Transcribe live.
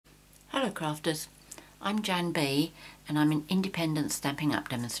Hello crafters, I'm JanB and I'm an independent Stampin' Up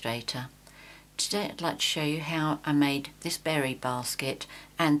demonstrator. Today I'd like to show you how I made this berry basket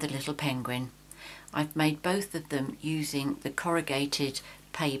and the little penguin. I've made both of them using the corrugated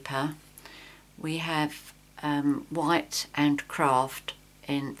paper. We have white and Kraft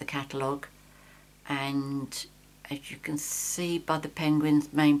in the catalogue, and as you can see by the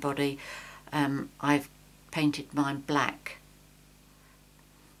penguin's main body, I've painted mine black.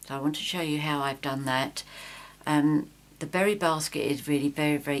 So I want to show you how I've done that. The berry basket is really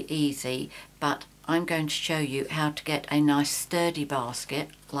very easy, but I'm going to show you how to get a nice sturdy basket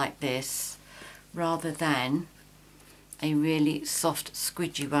like this rather than a really soft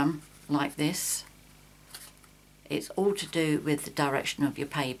squidgy one like this. It's all to do with the direction of your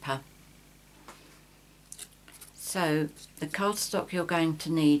paper. So the cardstock you're going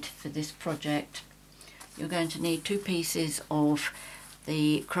to need for this project, you're going to need 2 pieces of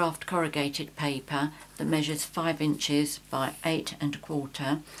the Kraft corrugated paper that measures 5 inches by 8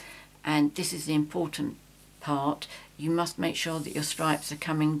 1/4, and this is the important part. You must make sure that your stripes are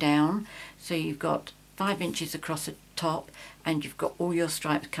coming down, so you've got 5 inches across the top and you've got all your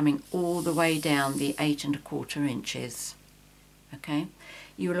stripes coming all the way down the 8 1/4 inches. Okay,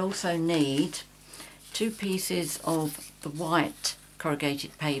 you will also need 2 pieces of the white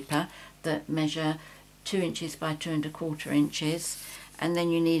corrugated paper that measure 2 inches by 2 1/4 inches, and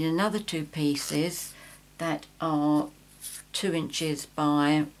then you need another 2 pieces that are 2 inches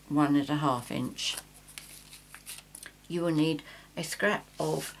by 1 1/2 inch. You will need a scrap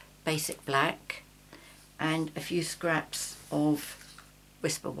of basic black and a few scraps of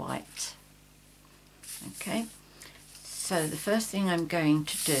whisper white. Okay, so the first thing I'm going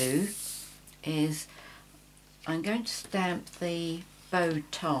to do is I'm going to stamp the bow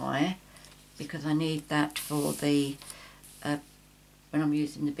tie, because I need that for the when I'm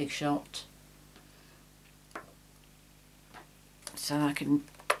using the big shot, so I can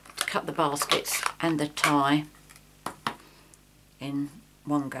cut the baskets and the tie in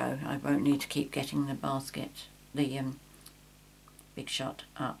one go. I won't need to keep getting the big shot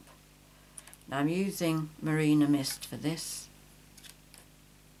up. Now I'm using Marina Mist for this.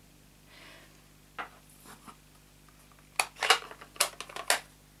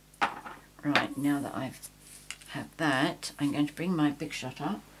 Right, now that I've had that, I'm going to bring my big shot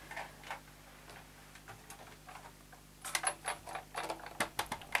up.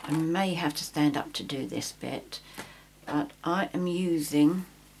 I may have to stand up to do this bit, but I am using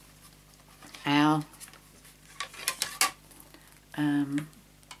our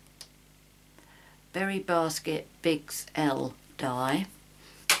Berry Basket Bigs L die.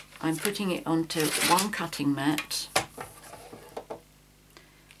 I'm putting it onto one cutting mat.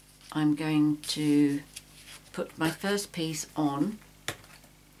 I'm going to put my first piece on,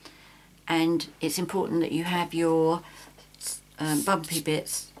 and it's important that you have your bumpy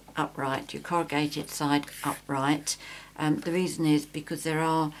bits upright, your corrugated side upright. The reason is because there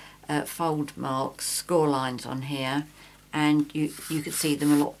are fold marks, score lines on here, and you can see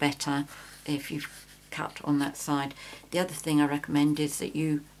them a lot better if you've cut on that side. The other thing I recommend is that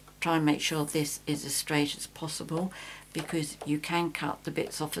you try and make sure this is as straight as possible, because you can cut the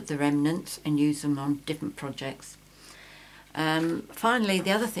bits off of the remnants and use them on different projects. Finally,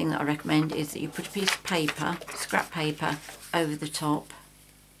 the other thing that I recommend is that you put a piece of paper, scrap paper, over the top.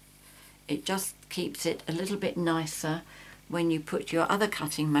 It just keeps it a little bit nicer when you put your other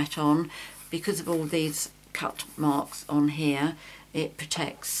cutting mat on. Because of all these cut marks on here, it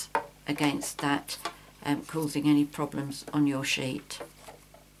protects against that causing any problems on your sheet.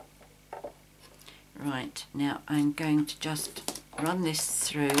 Right, now I'm going to just run this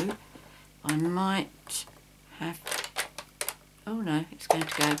through. I might have, oh no, it's going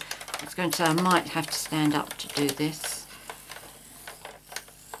to go, I was going to say I might have to stand up to do this.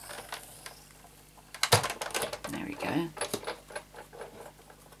 There we go.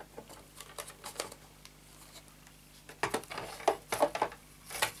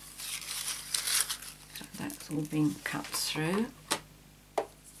 So that's all been cut through.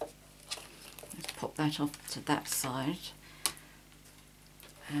 Pop that off to that side,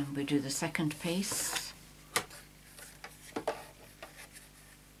 and we do the second piece.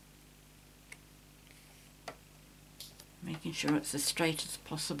 Making sure it's as straight as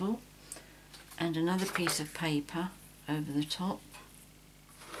possible, and another piece of paper over the top.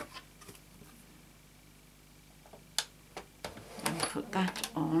 And put that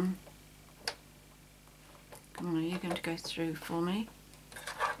on. Come on, are you going to go through for me?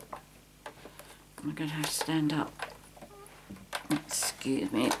 I'm going to have to stand up.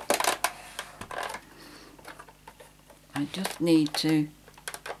 Excuse me. I just need to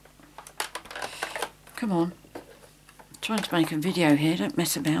Come on. I'm trying to make a video here, don't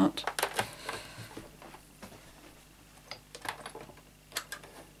mess about.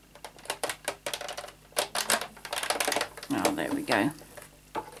 Oh, there we go.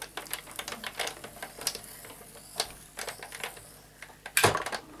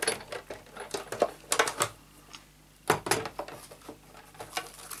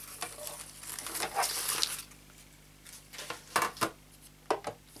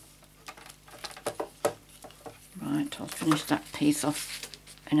 Right, I'll finish that piece off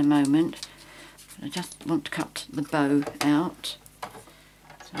in a moment. I just want to cut the bow out.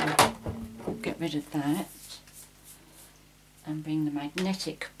 So I'll get rid of that and bring the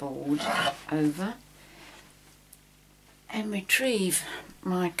magnetic board over and retrieve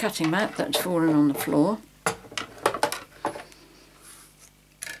my cutting mat that's fallen on the floor.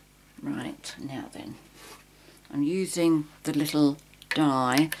 Right, now then, I'm using the little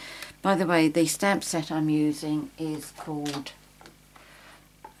die. By the way, the stamp set I'm using is called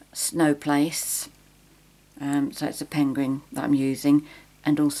Snow Place, so it's a penguin that I'm using,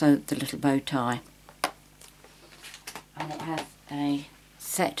 and also the little bow tie. And it has a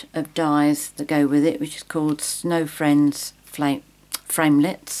set of dies that go with it, which is called Snow Friends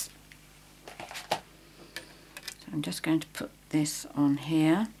Framelits. So I'm just going to put this on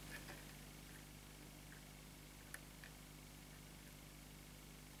here.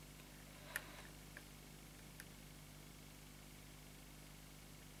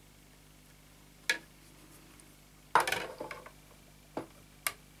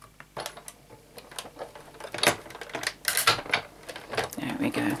 There we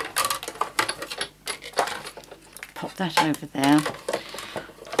go. Pop that over there.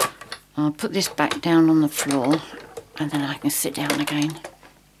 I'll put this back down on the floor and then I can sit down again.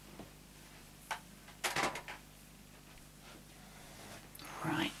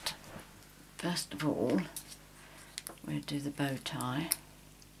 Right. First of all, we'll do the bow tie.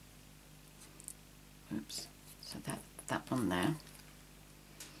 Oops. So that one there.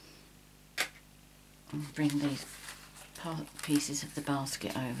 And bring these pieces of the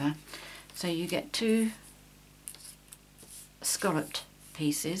basket over. So you get two scalloped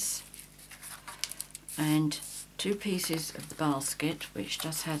pieces and two pieces of the basket, which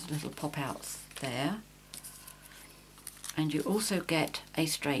just has little pop outs there, and you also get a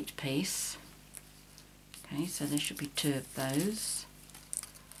straight piece. Okay, so there should be two of those,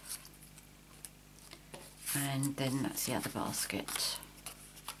 and then that's the other basket,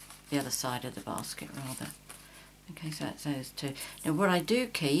 the other side of the basket rather. Okay, so that's those two. Now what I do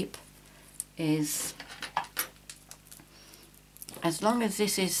keep is, as long as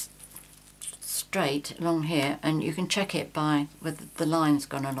this is straight along here, and you can check it by whether the line's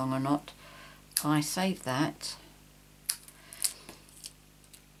gone along or not, I save that.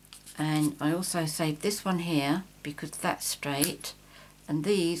 And I also save this one here because that's straight, and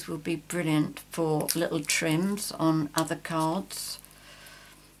these will be brilliant for little trims on other cards,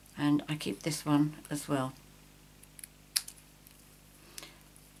 and I keep this one as well.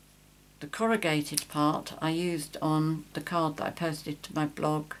 The corrugated part I used on the card that I posted to my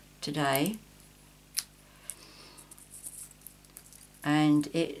blog today, and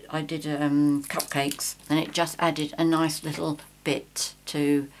I did cupcakes, and it just added a nice little bit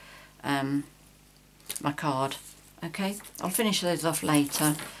to my card. Okay, I'll finish those off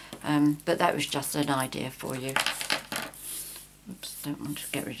later, but that was just an idea for you. Oops, don't want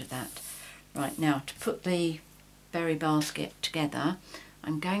to get rid of that. Right, now to put the berry basket together,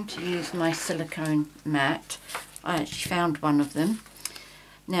 I'm going to use my silicone mat. I actually found one of them.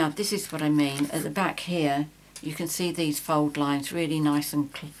 Now this is what I mean. At the back here you can see these fold lines really nice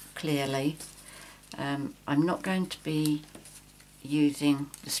and clearly. I'm not going to be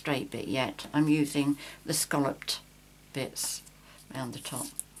using the straight bit yet. I'm using the scalloped bits around the top.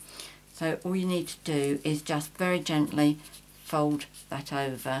 So all you need to do is just very gently fold that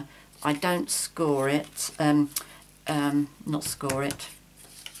over. I don't score it, not score it,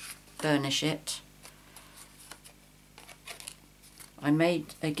 burnish it. I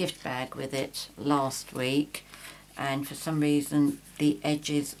made a gift bag with it last week, and for some reason the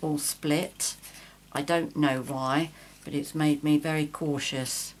edges all split. I don't know why, but it's made me very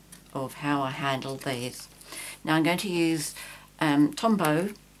cautious of how I handle these. Now I'm going to use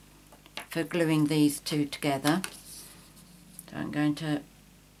Tombow for gluing these two together. So I'm going to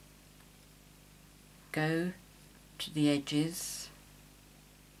go to the edges,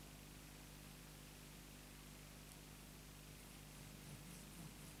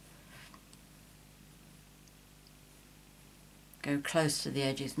 go close to the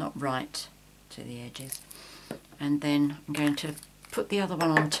edges, not right to the edges, and then I'm going to put the other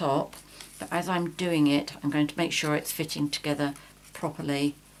one on top, But as I'm doing it, I'm going to make sure it's fitting together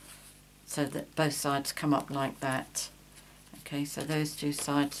properly so that both sides come up like that. Okay, so those two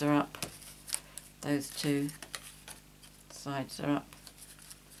sides are up, those two sides are up,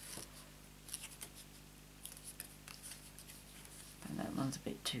 and that one's a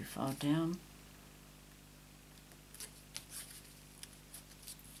bit too far down.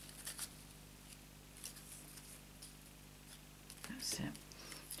 That's it.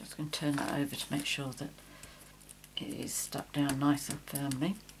 Just going to turn that over to make sure that it is stuck down nice and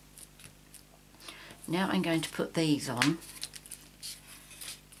firmly. Now I'm going to put these on,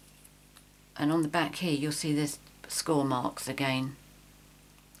 and on the back here you'll see there's score marks again.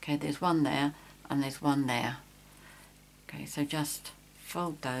 Okay, there's one there and there's one there. Okay, so just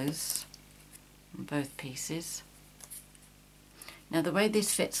fold those in both pieces. Now the way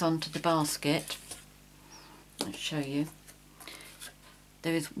this fits onto the basket, I'll show you.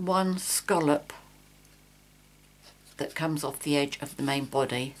 There is one scallop that comes off the edge of the main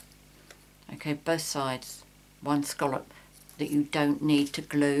body. Okay, both sides, one scallop that you don't need to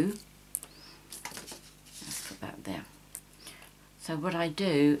glue. Let's put that there. So what I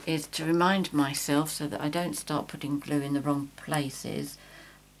do is, to remind myself so that I don't start putting glue in the wrong places,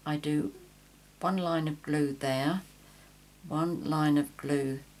 I do one line of glue there, one line of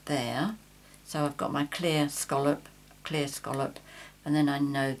glue there. So I've got my clear scallop, and then I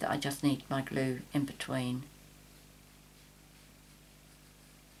know that I just need my glue in between.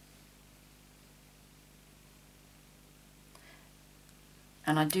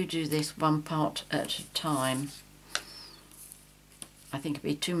 And I do this one part at a time. I think it'd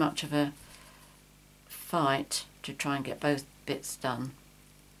be too much of a fight to try and get both bits done.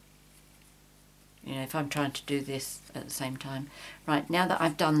 You know, if I'm trying to do this at the same time. Right, now that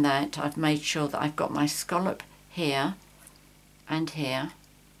I've done that, I've made sure that I've got my scallop here and here.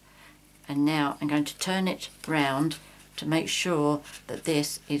 And now I'm going to turn it round to make sure that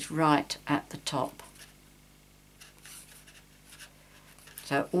this is right at the top.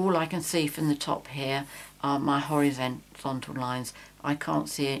 So all I can see from the top here are my horizontal lines. I can't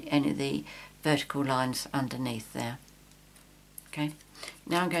see any of the vertical lines underneath there. Okay,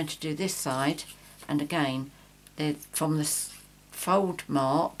 now I'm going to do this side, and again, from the fold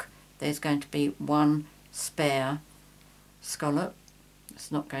mark, there's going to be one spare scallop.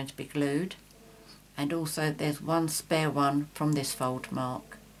 It's not going to be glued. And also there's one spare one from this fold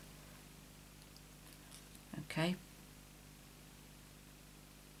mark. Okay.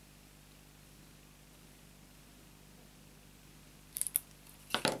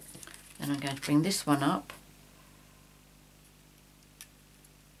 Then I'm going to bring this one up,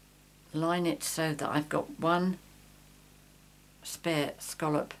 line it so that I've got one spare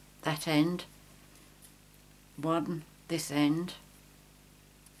scallop that end, one this end,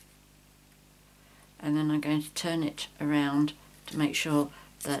 and then I'm going to turn it around to make sure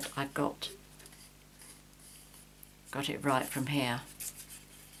that I've got it right from here.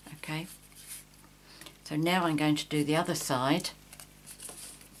 Okay, so now I'm going to do the other side.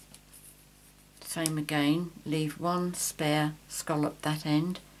 Same again, leave one spare scallop that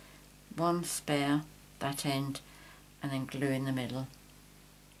end, one spare that end, and then glue in the middle.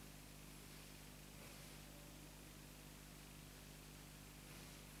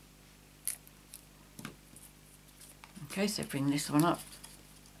 Okay, so bring this one up,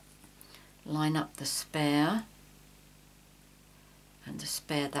 line up the spare and the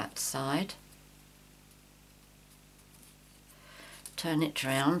spare that side. Turn it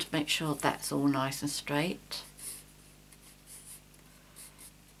round, make sure that's all nice and straight.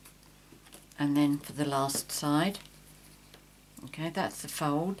 And then for the last side, okay, that's the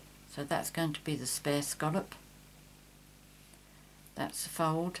fold, so that's going to be the spare scallop. That's the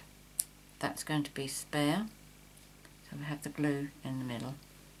fold, that's going to be spare. So we have the glue in the middle.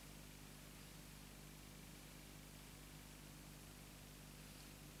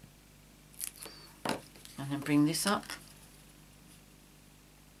 And then bring this up.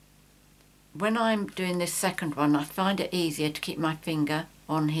 When I'm doing this second one, I find it easier to keep my finger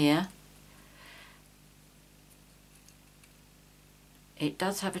on here. It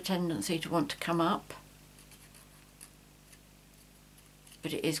does have a tendency to want to come up,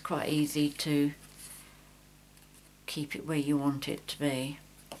 but it is quite easy to keep it where you want it to be.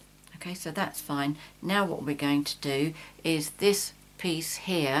 Okay, so that's fine. Now what we're going to do is this piece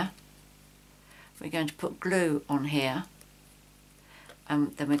here, we're going to put glue on here.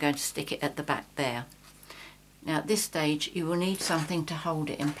 Then we're going to stick it at the back there. Now at this stage you will need something to hold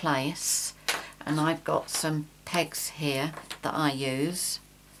it in place, and I've got some pegs here that I use.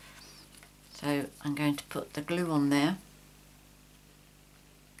 So I'm going to put the glue on there,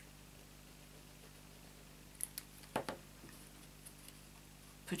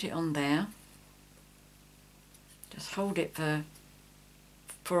 put it on there. Just hold it for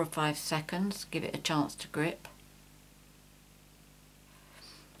 4 or 5 seconds, give it a chance to grip.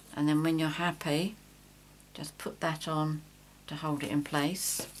 And then when you're happy, just put that on to hold it in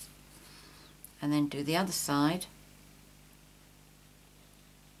place. And then do the other side.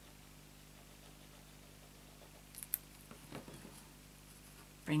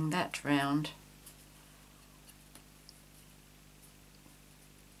 Bring that round.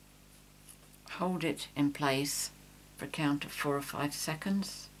 Hold it in place for a count of 4 or 5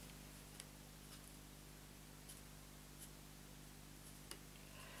 seconds.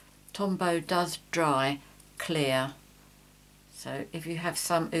 Tombow does dry clear, so if you have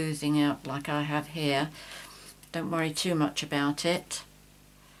some oozing out like I have here, don't worry too much about it.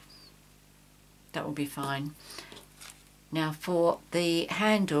 That will be fine. Now for the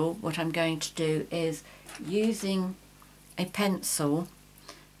handle, what I'm going to do is using a pencil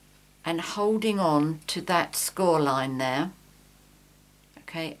and holding on to that score line there.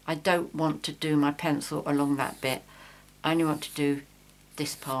 Okay, I don't want to do my pencil along that bit. I only want to do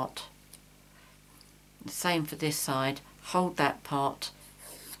this part. The same for this side. Hold that part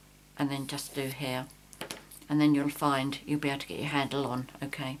and then just do here. And then you'll find you'll be able to get your handle on.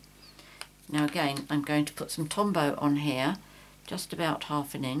 Okay. Now again, I'm going to put some Tombow on here, just about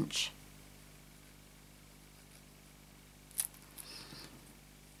 1/2 inch.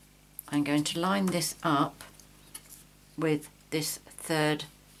 I'm going to line this up with this 3rd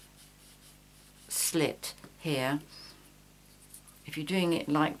slit here. If you're doing it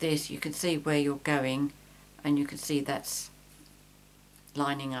like this, you can see where you're going and you can see that's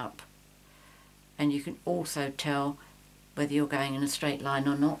lining up. And you can also tell whether you're going in a straight line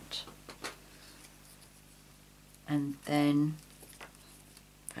or not. And then,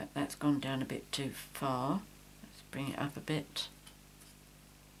 that's gone down a bit too far. Let's bring it up a bit.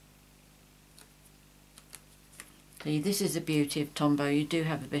 See, this is the beauty of Tombow. You do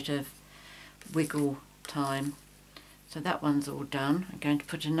have a bit of wiggle time. So that one's all done. I'm going to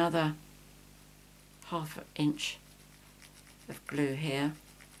put another 1/2 inch of glue here.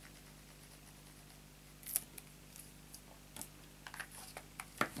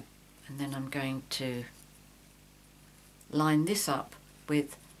 And then I'm going to line this up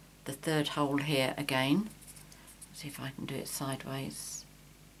with the 3rd hole here again. See if I can do it sideways.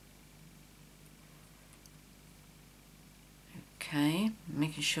 Okay,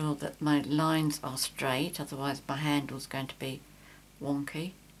 making sure that my lines are straight, otherwise my handle's going to be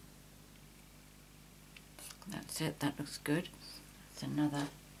wonky. That's it, that looks good. That's another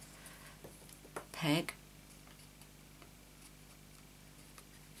peg.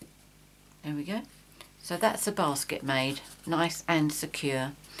 There we go. So that's a basket made, nice and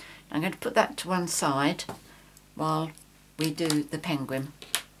secure. I'm going to put that to one side while we do the penguin.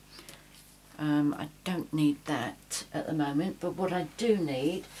 I don't need that at the moment, but what I do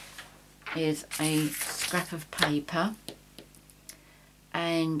need is a scrap of paper,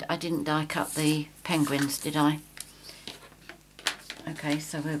 and I didn't die cut the penguins, did I? Okay,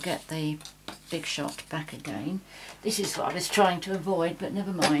 so we'll get the Big Shot back again. This is what I was trying to avoid, but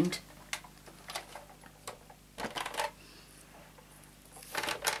never mind.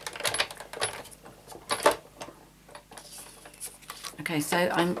 Okay, so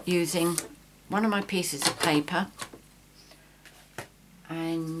I'm using one of my pieces of paper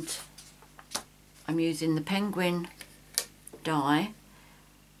and I'm using the penguin die,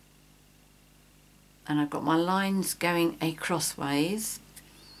 and I've got my lines going crossways,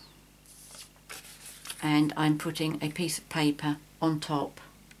 and I'm putting a piece of paper on top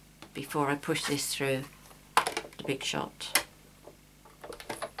before I push this through the Big Shot.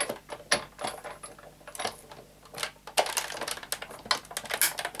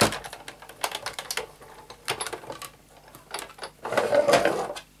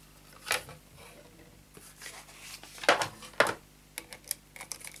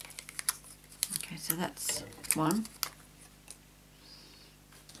 So that's one,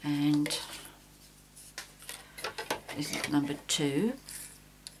 and this is number 2.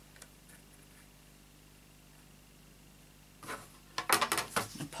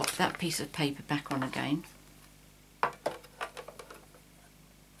 I'll pop that piece of paper back on again.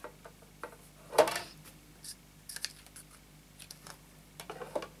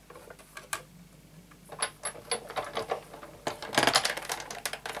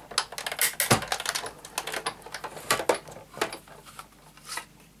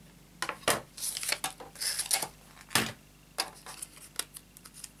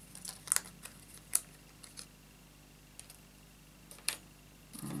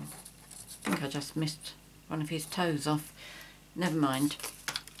 I just missed one of his toes off. Never mind.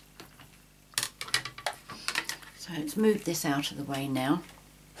 So let's move this out of the way now.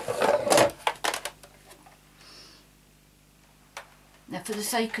 Now, for the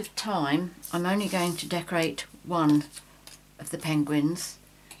sake of time, I'm only going to decorate one of the penguins.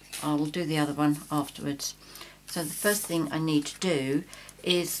 I'll do the other one afterwards. So the first thing I need to do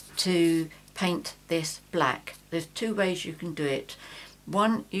is to paint this black. There's two ways you can do it.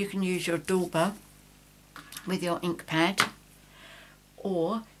 One, you can use your dauber with your ink pad,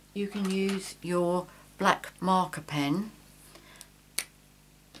 or you can use your black marker pen.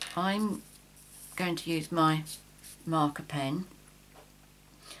 I'm going to use my marker pen.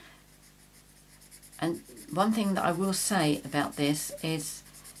 And one thing that I will say about this is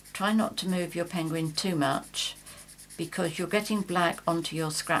try not to move your penguin too much, because you're getting black onto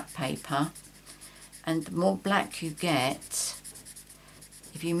your scrap paper, and the more black you get,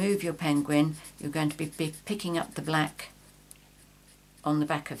 if you move your penguin, you're going to be picking up the black on the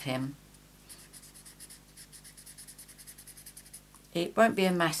back of him. It won't be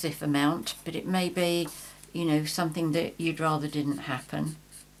a massive amount, but it may be, you know, something that you'd rather didn't happen.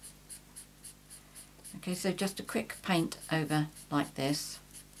 Okay, so just a quick paint over like this.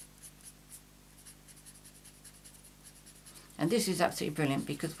 And this is absolutely brilliant,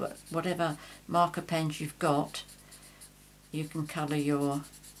 because whatever marker pens you've got, you can colour your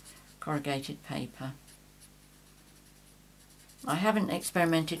corrugated paper. I haven't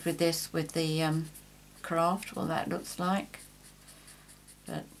experimented with this with the Kraft, what that looks like,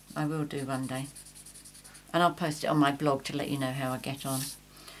 but I will do one day. And I'll post it on my blog to let you know how I get on.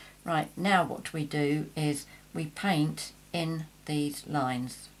 Right, now what we do is we paint in these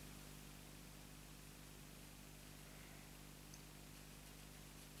lines.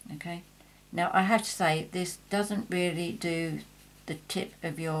 Okay, now I have to say this doesn't really do the tip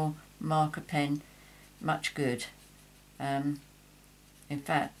of your marker pen much good. In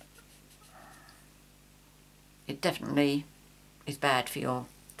fact, it definitely is bad for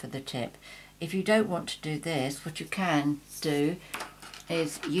the tip. If you don't want to do this, what you can do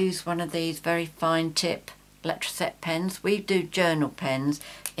is use one of these very fine tip Electroset pens. We do journal pens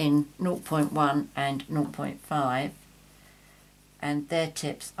in 0.1 and 0.5, and their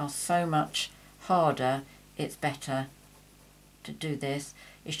tips are so much harder, it's better to do this.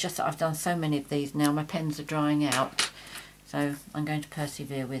 It's just that I've done so many of these now, my pens are drying out, so I'm going to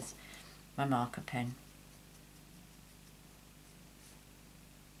persevere with my marker pen.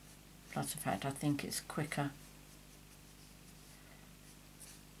 Plus the fact I think it's quicker.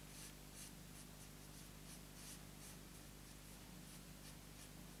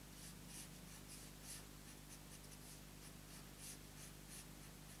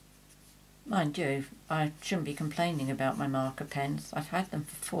 Mind you, I shouldn't be complaining about my marker pens. I've had them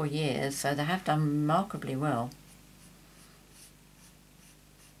for 4 years, so they have done remarkably well.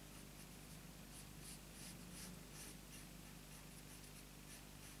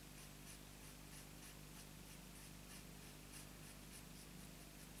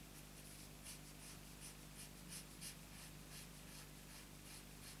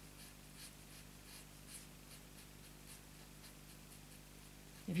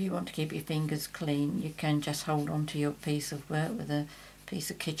 If you want to keep your fingers clean, you can just hold on to your piece of work with a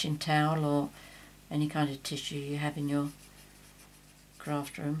piece of kitchen towel or any kind of tissue you have in your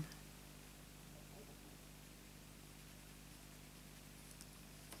craft room.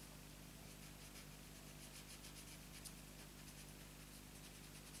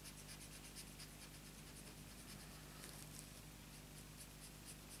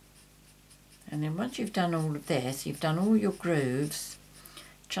 And then once you've done all of this, you've done all your grooves,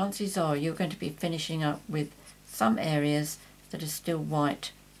 chances are you're going to be finishing up with some areas that are still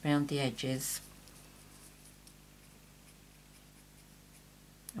white around the edges.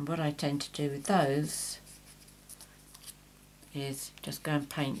 And what I tend to do with those is just go and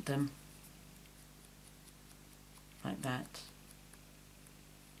paint them like that.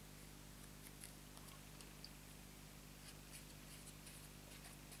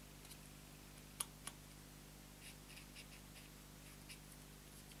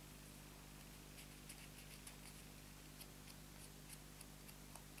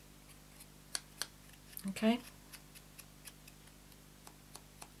 Okay.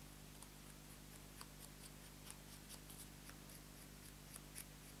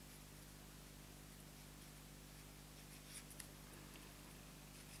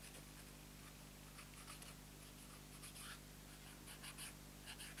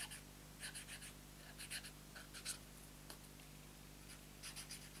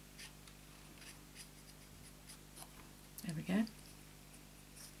 There we go.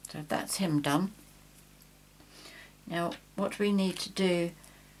 So that's him done. Now what we need to do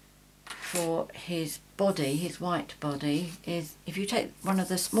for his body, his white body, is if you take one of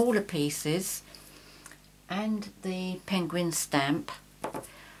the smaller pieces and the penguin stamp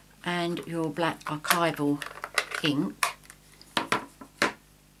and your black archival ink,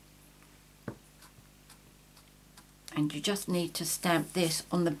 and you just need to stamp this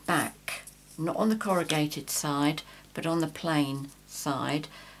on the back, not on the corrugated side but on the plain side,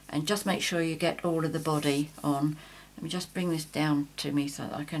 and just make sure you get all of the body on. Let me just bring this down to me so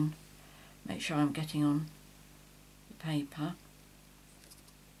that I can make sure I'm getting on the paper.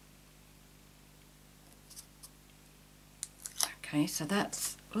 Okay, so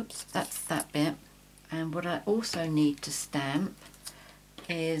that's, oops, that's that bit. And what I also need to stamp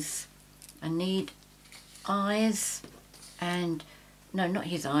is, I need eyes and, no, not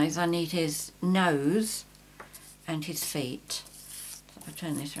his eyes, I need his nose and his feet. So if I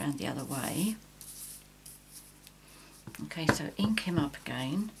turn this around the other way. Okay, so ink him up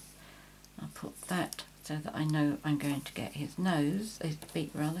again. I'll put that so that I know I'm going to get his nose, his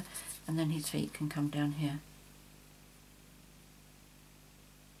feet rather, and then his feet can come down here.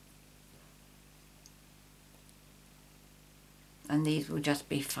 And these will just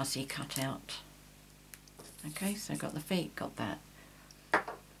be fussy cut out. Okay, so got the feet, got that.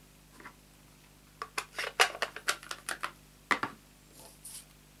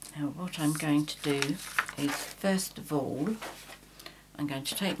 Now what I'm going to do is, first of all, I'm going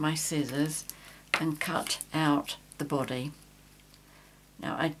to take my scissors and cut out the body.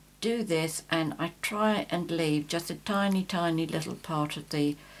 Now I do this and I try and leave just a tiny little part of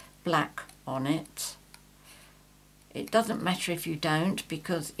the black on it. It doesn't matter if you don't,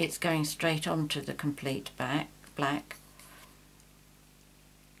 because it's going straight onto the complete black.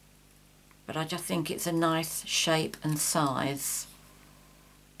 But I just think it's a nice shape and size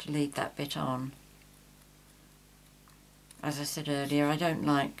to leave that bit on. As I said earlier, I don't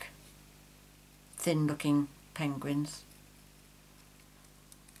like thin looking penguins.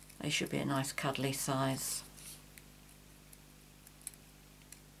 They should be a nice cuddly size.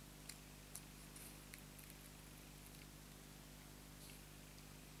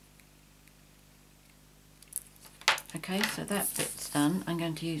 Okay, so that bit's done. I'm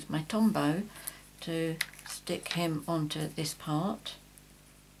going to use my Tombow to stick him onto this part.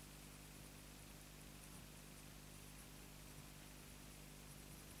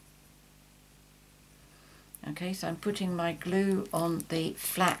 Okay, so I'm putting my glue on the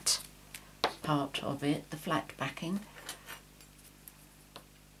flat part of it, the flat backing.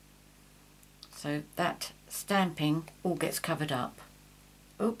 So that stamping all gets covered up.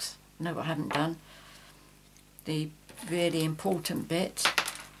 Oops, no, I haven't done. The really important bit,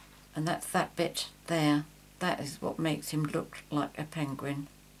 and that's that bit there. That is what makes him look like a penguin.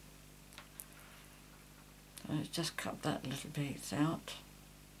 So let's just cut that little piece out.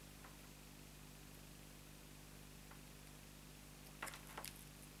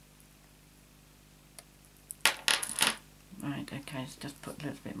 Right, okay, let's just put a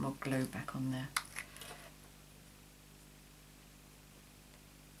little bit more glue back on there.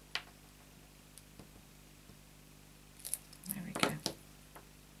 There we go.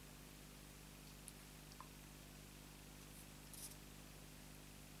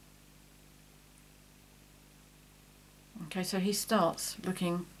 Okay, so he starts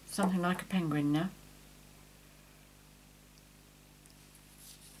looking something like a penguin now.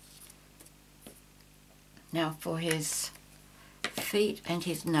 Now for his feet and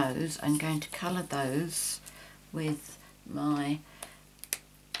his nose, I'm going to colour those with my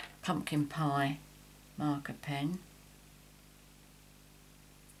pumpkin pie marker pen.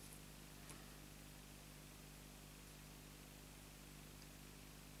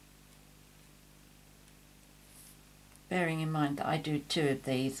 Bearing in mind that I do two of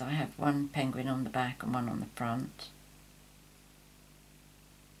these, I have one penguin on the back and one on the front.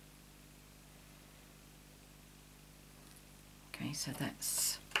 Okay, so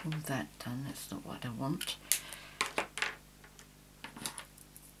that's all that done. That's not what I want.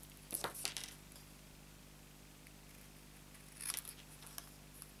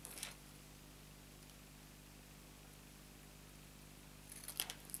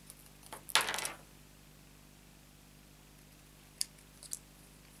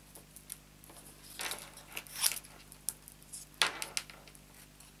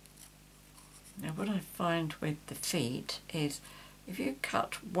 Now what I find with the feet is if you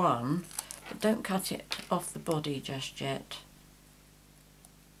cut one, but don't cut it off the body just yet.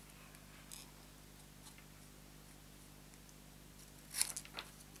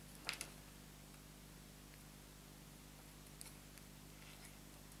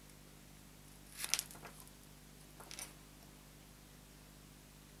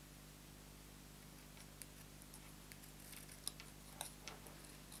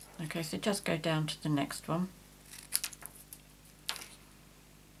 Okay, so just go down to the next one.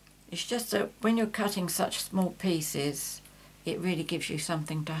 It's just that when you're cutting such small pieces, it really gives you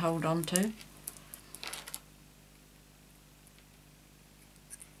something to hold on to.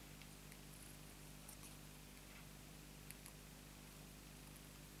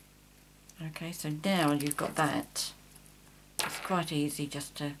 Okay, so now you've got that. It's quite easy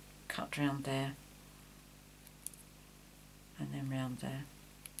just to cut round there and then round there.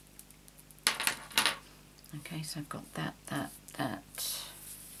 Okay, so I've got that.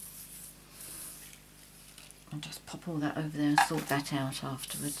 I'll just pop all that over there and sort that out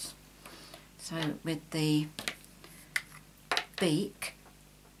afterwards. So with the beak,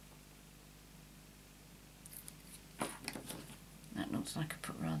 that looks like I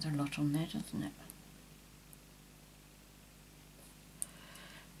put rather a lot on there, doesn't it?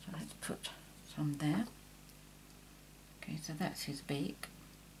 So let's put some there. Okay, so that's his beak.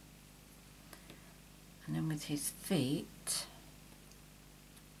 And then with his feet,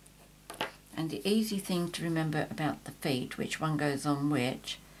 and the easy thing to remember about the feet, which one goes on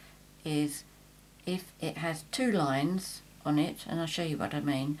which, is if it has two lines on it, and I'll show you what I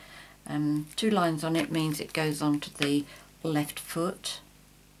mean. 2 lines on it means it goes on to the left foot.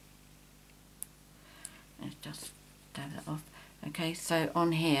 Let's just dab that off. Okay, so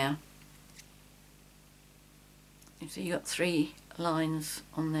on here, you see you've got 3 lines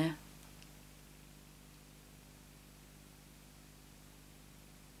on there.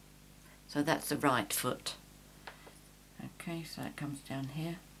 So that's the right foot. Okay, so it comes down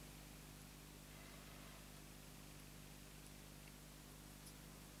here.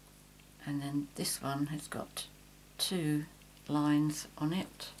 And then this one has got 2 lines on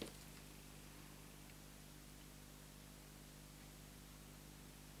it.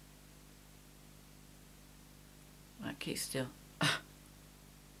 Right, keep still.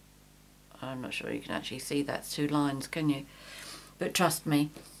 I'm not sure you can actually see that's 2 lines, can you? But trust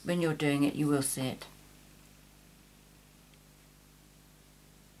me, when you're doing it, you will see it.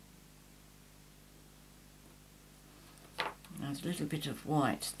 There's a little bit of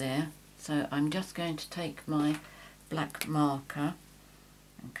white there, so I'm just going to take my black marker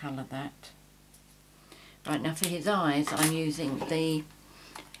and colour that. Right, now for his eyes, I'm using the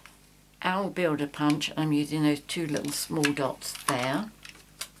Owl Builder Punch. I'm using those 2 little small dots there.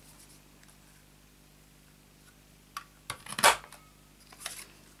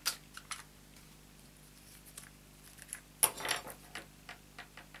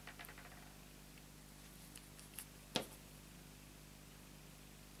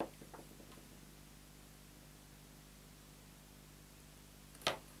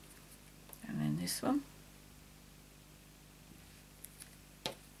 This one.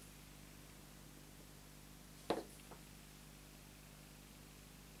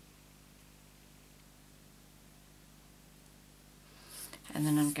 And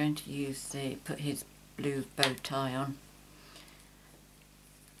then I'm going to put his blue bow tie on.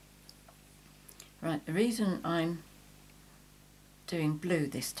 Right, the reason I'm doing blue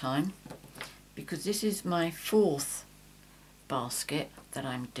this time, because this is my 4th basket that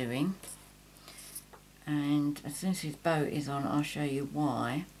I'm doing. And as soon as his bow is on, I'll show you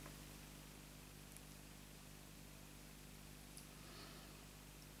why.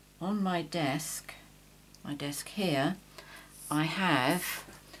 On my desk here, I have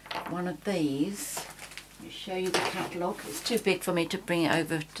one of these. Let me show you the catalogue. It's too big for me to bring it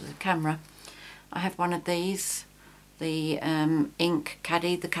over to the camera. I have one of these, the ink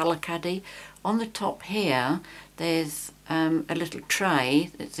caddy, the colour caddy. On the top here, there's a little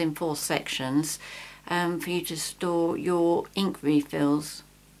tray that's in 4 sections. For you to store your ink refills.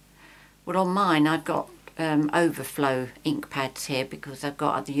 Well, on mine I've got overflow ink pads here because I've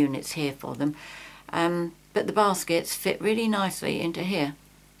got other units here for them, but the baskets fit really nicely into here.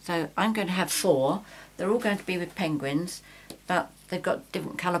 So I'm going to have 4. They're all going to be with penguins, but they've got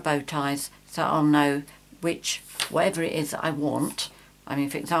different colour bow ties, so I'll know whatever it is that I want. I mean,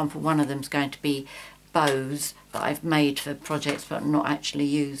 for example, one of them's going to be bows that I've made for projects but not actually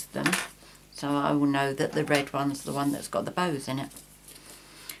used them. So I will know that the red one's the one that's got the bows in it.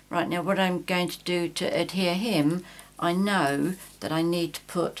 Right, now what I'm going to do to adhere him, I know that I need to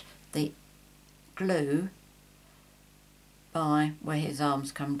put the glue by where his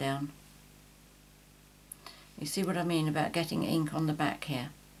arms come down. You see what I mean about getting ink on the back here?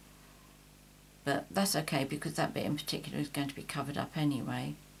 But that's okay because that bit in particular is going to be covered up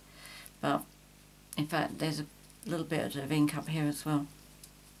anyway. But in fact there's a little bit of ink up here as well,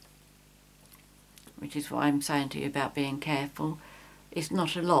 which is what I'm saying to you about being careful. It's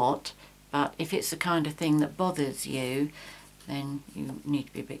not a lot, but if it's the kind of thing that bothers you, then you need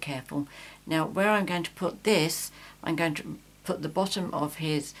to be a bit careful. Now where I'm going to put this, I'm going to put the bottom of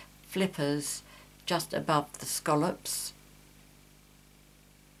his flippers just above the scallops.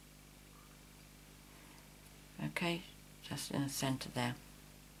 Okay, just in the centre there.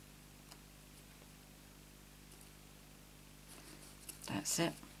 That's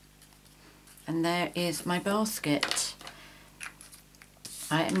it. And there is my basket.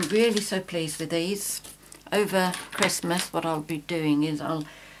 I am really so pleased with these. Over Christmas what I'll be doing is I'll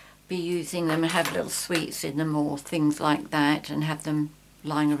be using them and have little sweets in them or things like that, and have them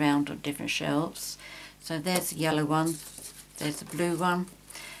lying around on different shelves. So there's the yellow one, there's the blue one,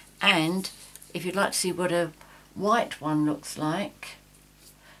 and if you'd like to see what a white one looks like,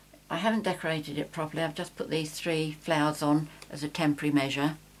 I haven't decorated it properly. I've just put these 3 flowers on as a temporary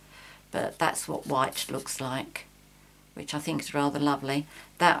measure, but that's what white looks like, which I think is rather lovely.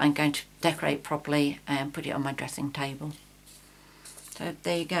 That I'm going to decorate properly and put it on my dressing table. So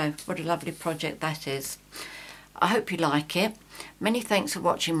there you go, what a lovely project that is. I hope you like it. Many thanks for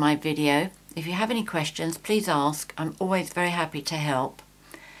watching my video. If you have any questions, please ask. I'm always very happy to help.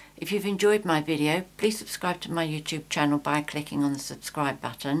 If you've enjoyed my video, please subscribe to my YouTube channel by clicking on the subscribe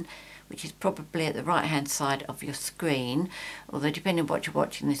button, which is probably at the right hand side of your screen, although depending on what you're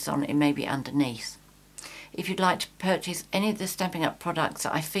watching this on, it may be underneath. If you'd like to purchase any of the Stampin' Up products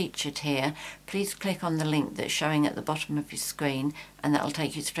that I featured here, please click on the link that's showing at the bottom of your screen, and that'll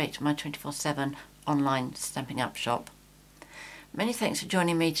take you straight to my 24/7 online Stampin' Up shop. Many thanks for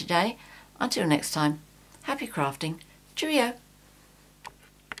joining me today. Until next time, happy crafting. Cheerio!